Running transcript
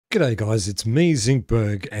G'day guys, it's me,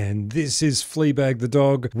 Zincberg, and this is Fleabag the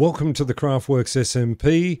dog. Welcome to the Craftworks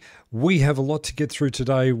SMP. We have a lot to get through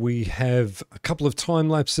today. We have a couple of time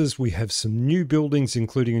lapses. We have some new buildings,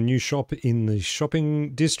 including a new shop in the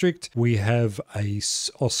shopping district. We have a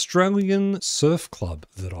Australian surf club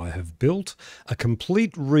that I have built, a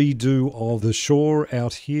complete redo of the shore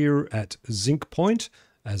out here at Zinc Point,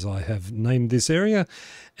 as I have named this area,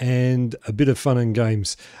 and a bit of fun and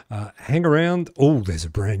games. Hang around. Oh, there's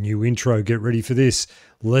a brand new intro. Get ready for this.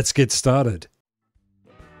 Let's get started.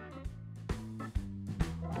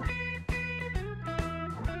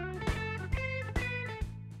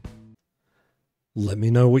 Let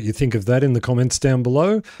me know what you think of that in the comments down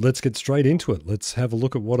below. Let's get straight into it. Let's have a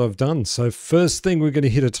look at what I've done. So first thing, we're going to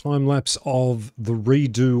hit a time lapse of the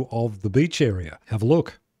redo of the beach area. Have a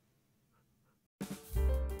look.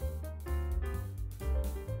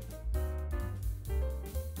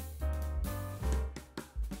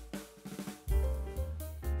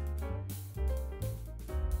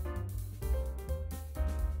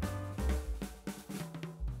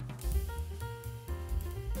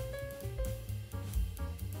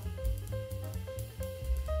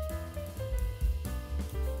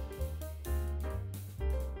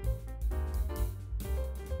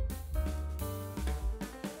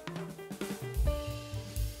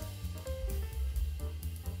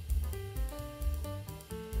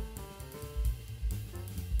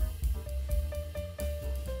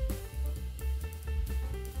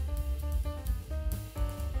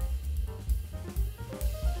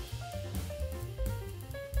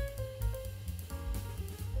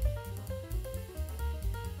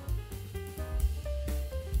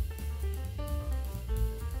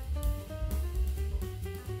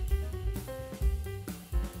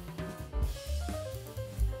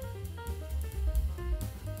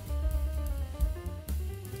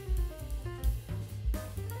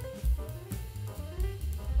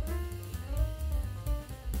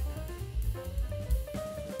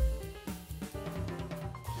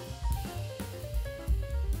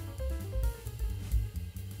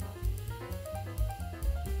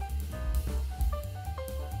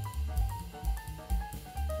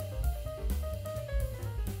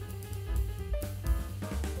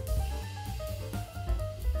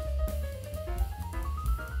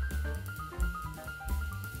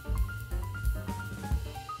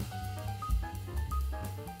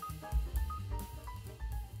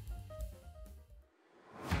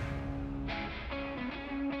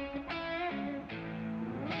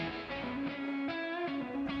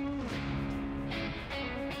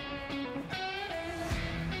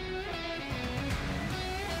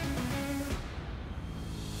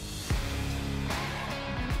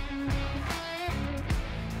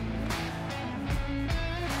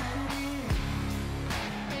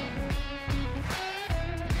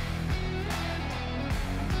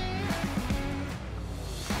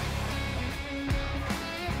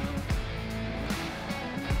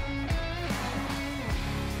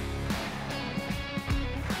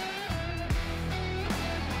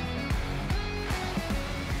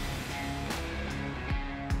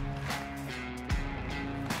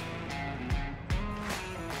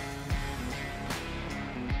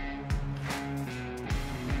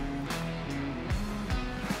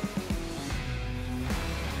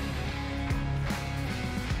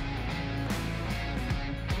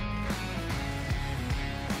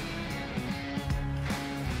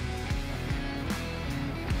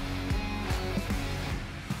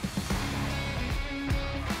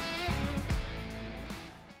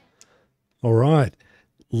 All right,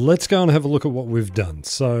 let's go and have a look at what we've done.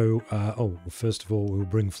 So, first of all, we'll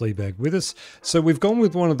bring Fleabag with us. So we've gone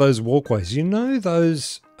with one of those walkways. You know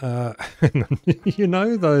those, you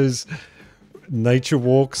know those nature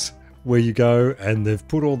walks where you go and they've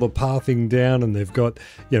put all the pathing down and they've got,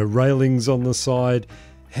 you know, railings on the side.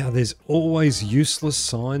 How there's always useless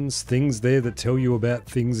signs, things there that tell you about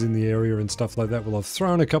things in the area and stuff like that. Well, I've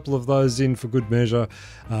thrown a couple of those in for good measure.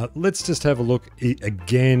 Let's just have a look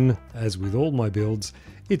again, as with all my builds.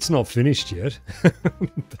 It's not finished yet.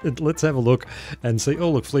 But let's have a look and see. Oh,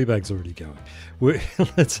 look, Fleabag's already going.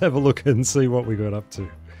 Let's have a look and see what we got up to.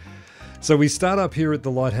 So we start up here at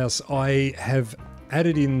the lighthouse. I have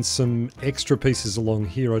added in some extra pieces along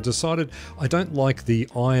here. I decided I don't like the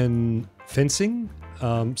iron fencing.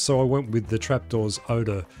 So I went with the trapdoors.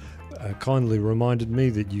 Oda kindly reminded me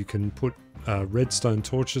that you can put redstone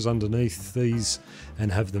torches underneath these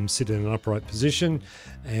and have them sit in an upright position,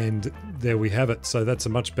 and there we have it. So that's a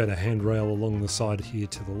much better handrail along the side here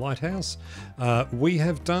to the lighthouse. We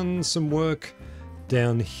have done some work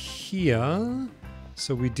down here.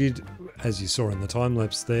 So we did, as you saw in the time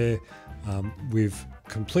lapse there, we've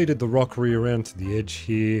completed the rockery around to the edge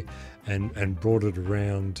here and brought it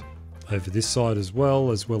around over this side as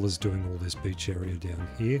well as doing all this beach area down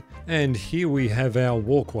here. And here we have our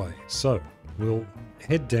walkway. So we'll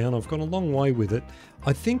head down. I've gone a long way with it.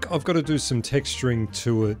 I think I've got to do some texturing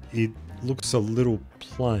to it. It looks a little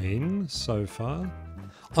plain so far.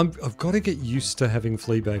 I've got to get used to having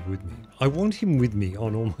Fleabag with me. I want him with me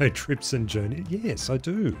on all my trips and journeys. Yes, I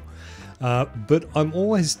do. But I'm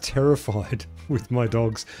always terrified with my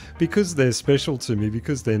dogs because they're special to me,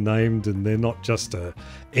 because they're named and they're not just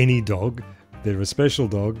any dog. They're a special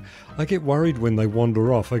dog. I get worried when they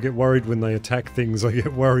wander off. I get worried when they attack things. I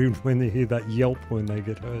get worried when they hear that yelp when they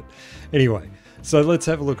get hurt. Anyway, so let's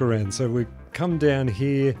have a look around. So we come down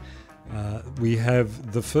here. We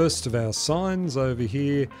have the first of our signs over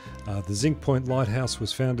here. The Zinc Point Lighthouse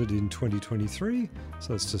was founded in 2023.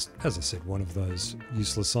 So it's just, as I said, one of those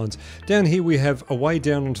useless signs. Down here we have a way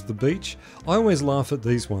down onto the beach. I always laugh at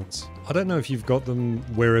these ones. I don't know if you've got them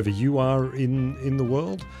wherever you are in the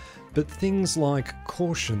world, but things like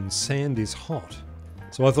caution, sand is hot.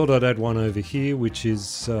 So I thought I'd add one over here, which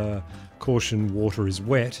is caution, water is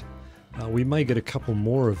wet. We may get a couple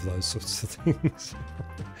more of those sorts of things.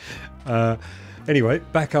 Anyway,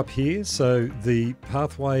 back up here. So the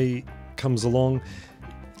pathway comes along.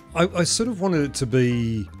 I sort of wanted it to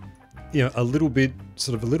be, you know, a little bit,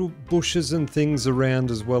 sort of a little bushes and things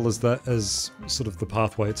around as well as that, as sort of the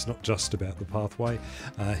pathway. It's not just about the pathway.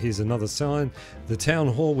 Here's another sign. The town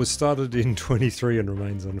hall was started in 23 and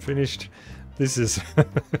remains unfinished. This is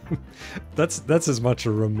that's as much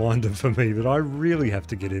a reminder for me that I really have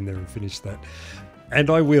to get in there and finish that. And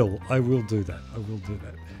I will do that. I will do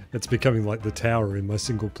that. It's becoming like the tower in my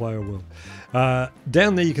single player world.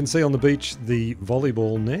 Down there you can see on the beach the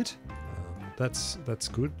volleyball net. That's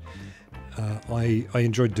good. I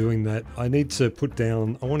enjoyed doing that. I need to put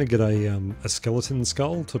down, I want to get a skeleton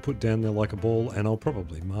skull to put down there like a ball, and I'll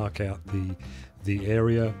probably mark out the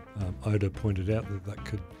area. Oda pointed out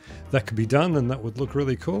that could be done, and that would look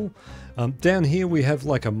really cool. Down here we have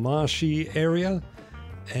like a marshy area,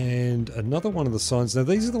 and another one of the signs. Now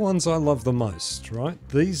these are the ones I love the most, right?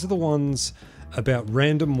 These are the ones about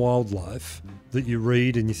random wildlife that you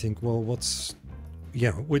read and you think, well, what's,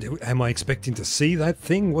 you know, am I expecting to see that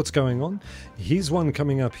thing? What's going on? Here's one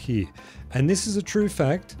coming up here, and this is a true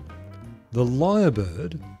fact. The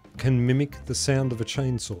lyrebird can mimic the sound of a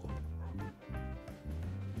chainsaw.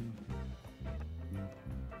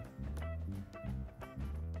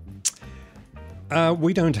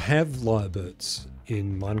 We don't have lyrebirds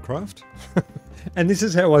in Minecraft. And this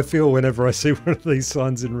is how I feel whenever I see one of these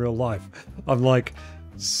signs in real life. I'm like,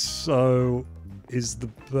 so is the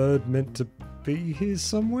bird meant to be here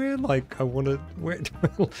somewhere? Like, I want to...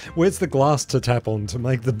 where's the glass to tap on to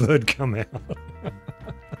make the bird come out?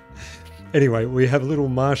 Anyway, we have a little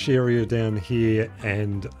marsh area down here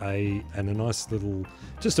and a nice little...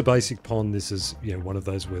 just a basic pond. This is, you know, one of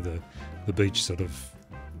those where the beach sort of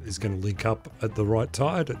is going to link up at the right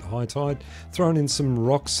tide, at high tide. Thrown in some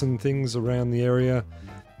rocks and things around the area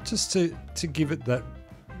just to give it that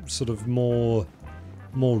sort of more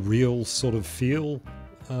real sort of feel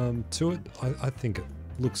to it. I think it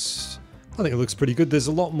looks pretty good. There's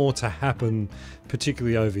a lot more to happen,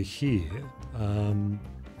 particularly over here.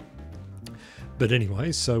 But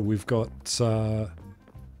anyway, so we've got yeah,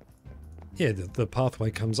 the pathway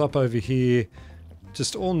comes up over here,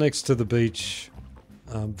 just all next to the beach.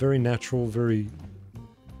 Very natural, very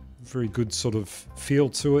good sort of feel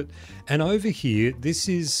to it. And over here, this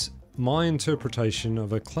is my interpretation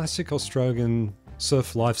of a classic Australian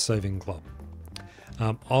surf lifesaving club.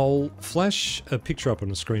 I'll flash a picture up on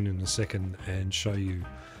the screen in a second and show you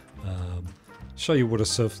what a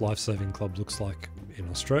surf lifesaving club looks like in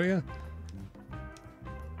Australia.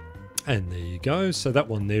 And there you go. So that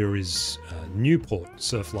one there is Newport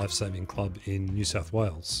Surf Lifesaving Club in New South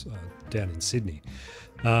Wales, down in Sydney.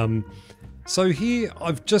 So here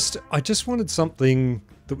I just wanted something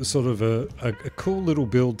that was sort of a cool little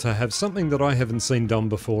build, to have something that I haven't seen done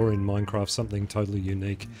before in Minecraft, something totally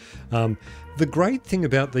unique. The great thing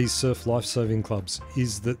about these surf lifesaving clubs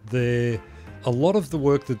is that a lot of the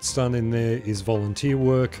work that's done in there is volunteer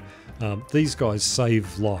work. These guys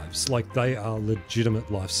save lives, like they are legitimate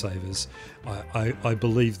lifesavers. I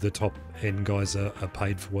believe the top end guys are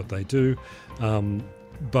paid for what they do,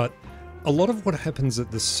 but a lot of what happens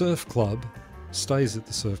at the surf club stays at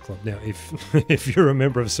the surf club. Now, if you're a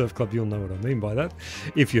member of Surf Club, you'll know what I mean by that.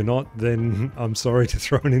 If you're not, then I'm sorry to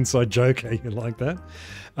throw an inside joke at you like that.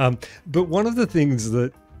 But one of the things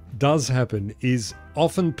that does happen is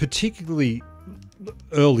often, particularly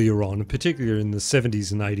earlier on, particularly in the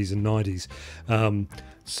 70s and 80s and 90s,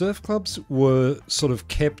 surf clubs were sort of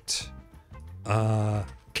kept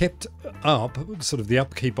up, sort of the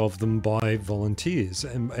upkeep of them, by volunteers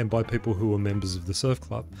and by people who were members of the surf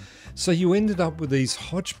club. So you ended up with these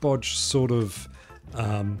hodgepodge sort of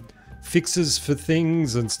fixes for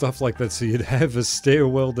things and stuff like that. So you'd have a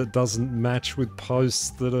stairwell that doesn't match with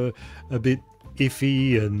posts that are a bit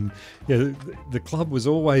iffy, and you know, the club was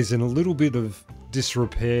always in a little bit of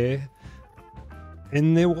disrepair,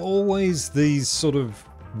 and there were always these sort of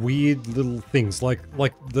weird little things like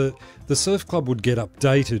the surf club would get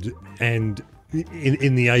updated, and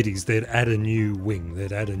in the 80s they'd add a new wing,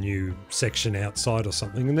 they'd add a new section outside or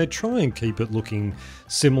something, and they'd try and keep it looking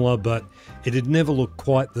similar, but it'd never look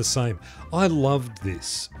quite the same. I loved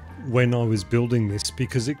this when I was building this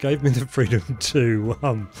because it gave me the freedom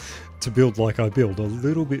to build like I build, a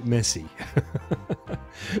little bit messy.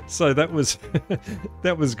 So that was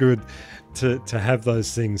that was good to have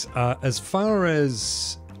those things. As far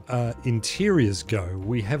as interiors go,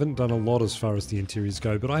 we haven't done a lot as far as the interiors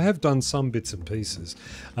go, but I have done some bits and pieces.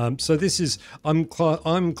 So this is, I'm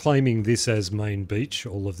claiming this as main beach,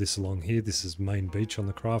 all of this along here. This is main beach on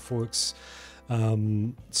the Craftworks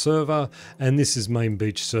server, and this is main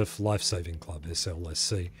beach surf lifesaving club,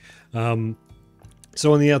 SLSC.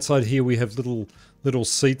 So on the outside here we have little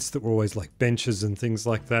seats that were always like benches and things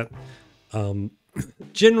like that.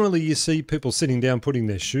 Generally you see people sitting down putting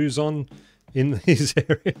their shoes on in these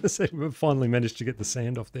areas. We've finally managed to get the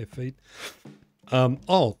sand off their feet.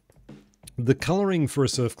 The colouring for a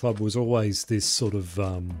surf club was always this sort of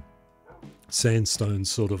sandstone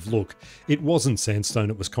sort of look. It wasn't sandstone,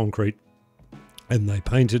 it was concrete, and they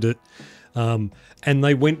painted it. And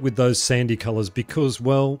they went with those sandy colours because,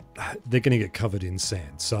 well, they're going to get covered in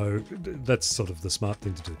sand. So that's sort of the smart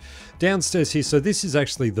thing to do. Downstairs here, so this is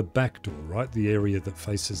actually the back door, right? The area that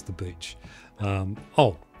faces the beach.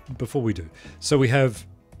 Before we do, so we have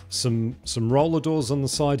some roller doors on the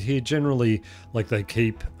side here. Generally, like they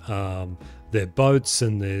keep their boats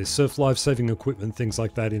and their surf life-saving equipment, things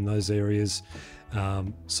like that in those areas.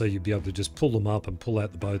 So you'd be able to just pull them up and pull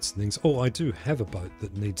out the boats and things. Oh, I do have a boat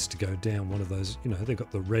that needs to go down, one of those, you know, they've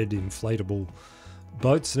got the red inflatable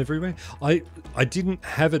boats and everywhere. I didn't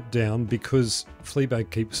have it down because Fleabag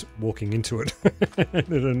keeps walking into it.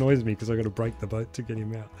 And it annoys me because I've got to break the boat to get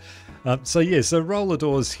him out. So roller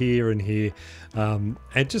doors here and here, and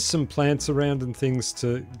just some plants around and things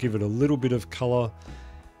to give it a little bit of colour.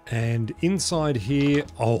 And inside here,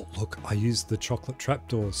 oh look, I used the chocolate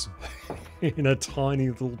trapdoors in a tiny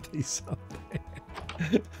little piece up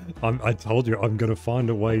there. I told you I'm going to find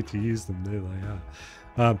a way to use them. There they are.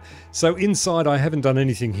 So inside, I haven't done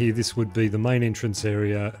anything here. This would be the main entrance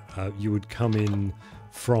area. You would come in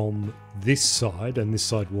from this side, and this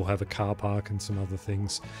side will have a car park and some other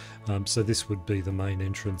things. So this would be the main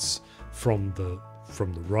entrance from the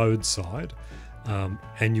road side.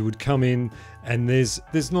 And you would come in, and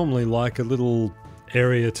there's normally like a little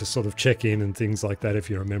area to sort of check in and things like that if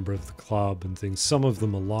you're a member of the club and things. Some of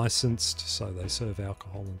them are licensed, so they serve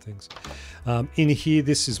alcohol and things. In here,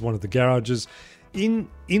 this is one of the garages. In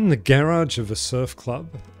the garage of a surf club,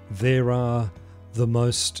 there are the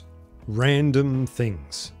most random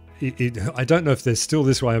things. I don't know if they're still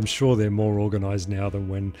this way. I'm sure they're more organised now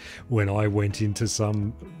than when I went into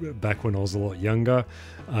some back when I was a lot younger.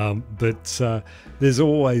 But there's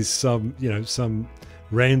always some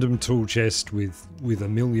random tool chest with a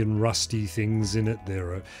million rusty things in it.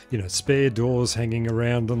 There are spare doors hanging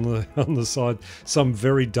around on the side. Some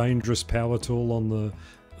very dangerous power tool on the.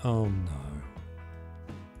 Oh no!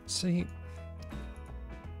 See,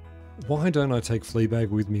 why don't I take Fleabag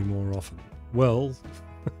with me more often? Well.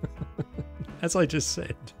 As I just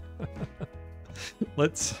said,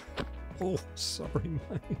 let's. Oh, sorry,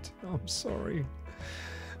 mate. I'm sorry.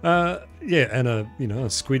 Yeah, and a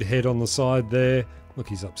squid head on the side there. Look,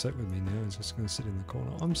 he's upset with me now. He's just going to sit in the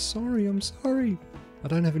corner. I'm sorry. I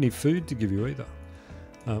don't have any food to give you either.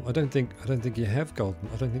 I don't think you have golden.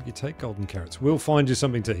 I don't think you take golden carrots. We'll find you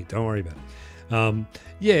something to eat. Don't worry about it.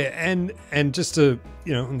 Yeah, and just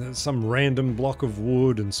some random block of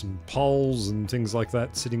wood and some poles and things like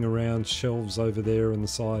that sitting around, shelves over there on the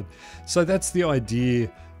side. So that's the idea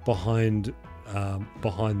behind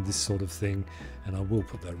this sort of thing. And I will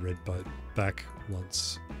put that red boat back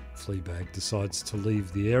once Fleabag decides to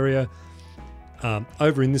leave the area.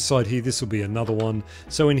 Over in this side here, this will be another one.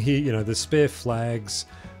 So in here, there's spare flags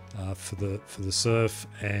for the surf,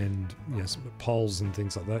 and some poles and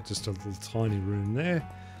things like that. Just a little tiny room there.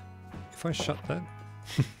 If I shut that,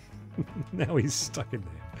 Now he's stuck in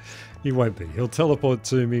there. He won't be. He'll teleport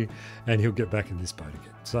to me and he'll get back in this boat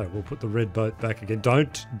again. So we'll put the red boat back again.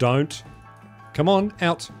 Don't. Come on,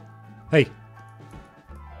 out. Hey.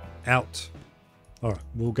 Out. All right,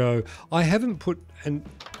 we'll go. I haven't put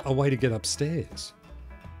a way to get upstairs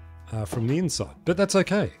from the inside, but that's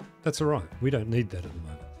okay. That's all right. We don't need that at the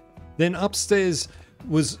moment. Then upstairs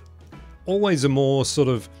was always a more sort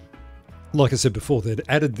of, like I said before, they'd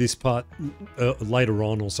added this part later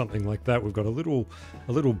on or something like that. We've got a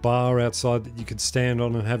little bar outside that you could stand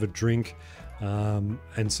on and have a drink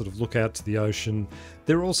and sort of look out to the ocean.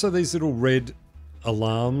 There are also these little red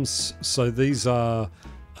alarms. So these are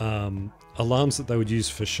alarms that they would use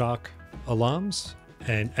for shark alarms.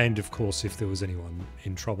 And of course, if there was anyone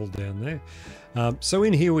in trouble down there. So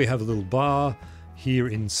in here we have a little bar here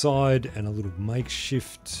inside and a little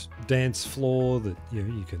makeshift dance floor that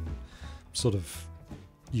you can sort of,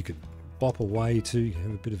 you could bop away to. You can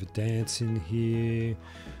have a bit of a dance in here.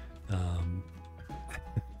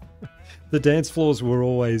 The dance floors were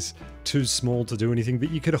always too small to do anything,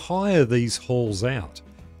 but you could hire these halls out.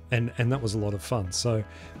 And that was a lot of fun. So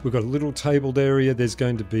we've got a little tabled area. There's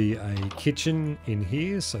going to be a kitchen in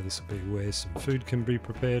here. So this will be where some food can be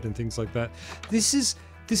prepared and things like that. This is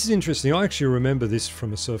interesting. I actually remember this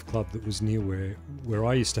from a surf club that was near where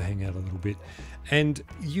I used to hang out a little bit. And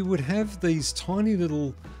you would have these tiny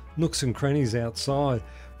little nooks and crannies outside.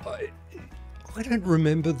 I don't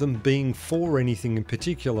remember them being for anything in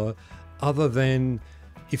particular other than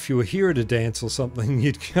if you were here at a dance or something,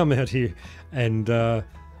 you'd come out here and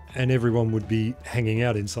everyone would be hanging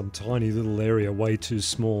out in some tiny little area, way too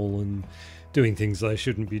small and doing things they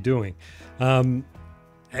shouldn't be doing.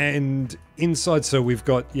 And inside, so we've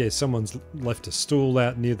got, someone's left a stool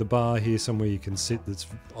out near the bar here, somewhere you can sit that's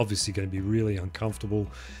obviously going to be really uncomfortable,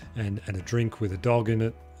 and a drink with a dog in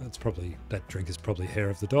it. That drink is probably hair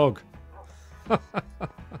of the dog.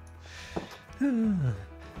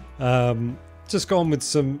 Just gone with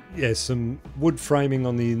some wood framing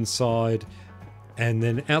on the inside. And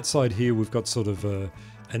then outside here, we've got sort of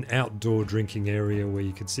an outdoor drinking area where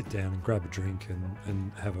you can sit down and grab a drink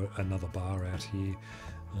and have another bar out here.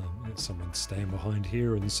 Someone stand behind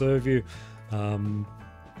here and serve you.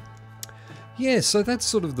 So that's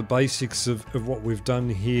sort of the basics of what we've done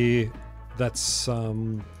here. That's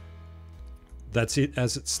it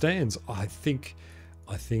as it stands. I think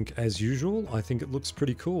as usual, I think it looks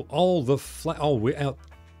pretty cool. We're out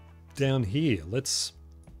down here. Let's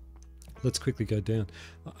quickly go down.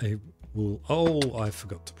 I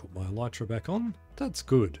forgot to put my elytra back on. That's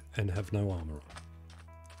good. And have no armor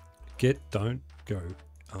on.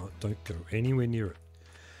 Don't go anywhere near it.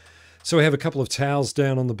 So we have a couple of towels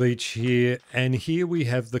down on the beach here, and here we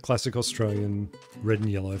have the classic Australian red and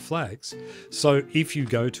yellow flags. So if you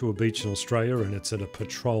go to a beach in Australia and it's at a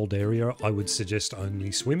patrolled area, I would suggest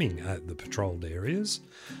only swimming at the patrolled areas,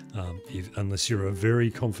 unless you're a very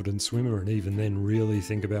confident swimmer, and even then really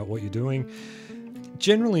think about what you're doing.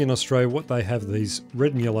 Generally in Australia, what they have these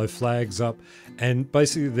red and yellow flags up, and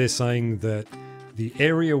basically they're saying that the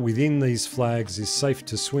area within these flags is safe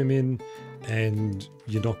to swim in, and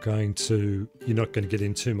you're not going to get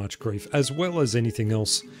in too much grief. As well as anything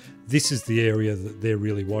else, this is the area that they're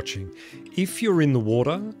really watching. If you're in the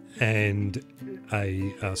water and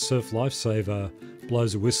a surf lifesaver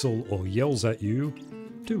blows a whistle or yells at you,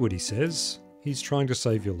 do what he says. He's trying to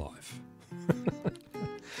save your life.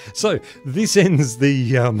 So this ends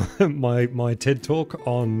the my TED talk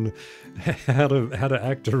on how to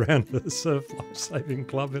act around the surf lifesaving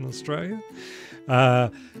club in Australia.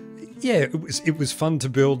 It was fun to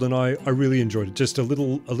build, and I really enjoyed it. Just a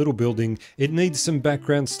little building. It needs some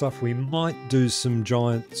background stuff. We might do some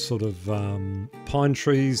giant sort of pine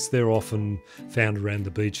trees. They're often found around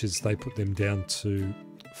the beaches. They put them down to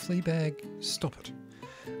Fleabag. Stop it.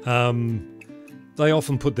 They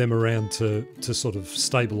often put them around to sort of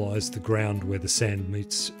stabilise the ground where the sand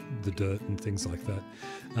meets the dirt and things like that.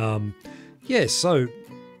 So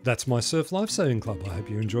that's my Surf Lifesaving Club. I hope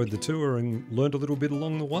you enjoyed the tour and learned a little bit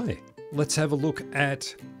along the way. Let's have a look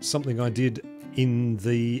at something I did in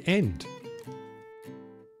the end.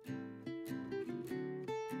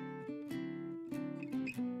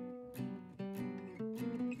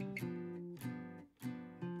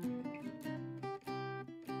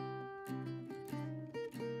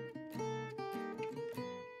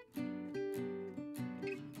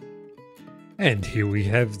 And here we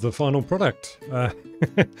have the final product.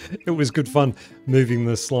 It was good fun moving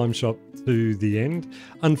the slime shop to the end.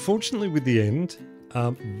 Unfortunately, with the end,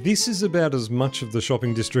 this is about as much of the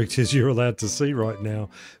shopping district as you're allowed to see right now,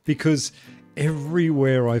 because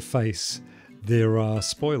everywhere I face, there are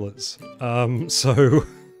spoilers. So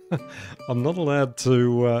I'm not allowed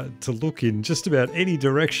to look in just about any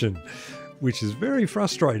direction, which is very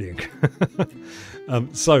frustrating.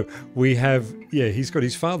 So we have, yeah, he's got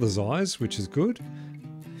his father's eyes, which is good.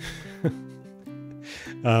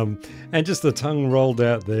 And just the tongue rolled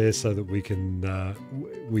out there so that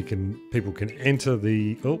people can enter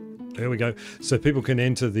the, oh, there we go. So people can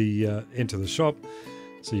enter the shop.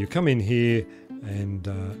 So you come in here and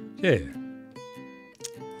yeah,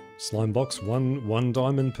 slime box, one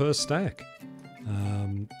diamond per stack.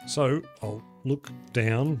 So I'll look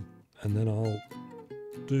down and then I'll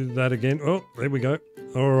do that again. Oh, there we go.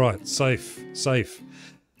 All right, safe.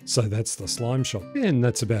 So that's the slime shop. And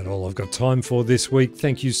that's about all I've got time for this week.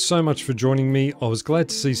 Thank you so much for joining me. I was glad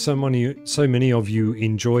to see so many of you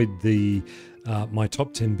enjoyed the my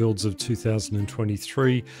top 10 builds of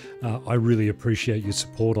 2023. I really appreciate your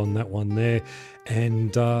support on that one there.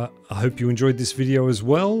 And I hope you enjoyed this video as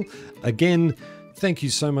well. Again, thank you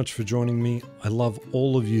so much for joining me. I love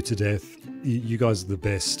all of you to death. You guys are the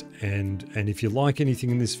best. And if you like anything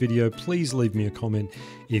in this video, please leave me a comment.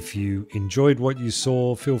 If you enjoyed what you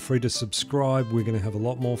saw, feel free to subscribe. We're going to have a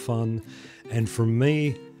lot more fun. And from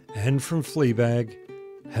me and from Fleabag,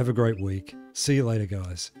 have a great week. See you later,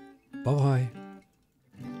 guys. Bye-bye.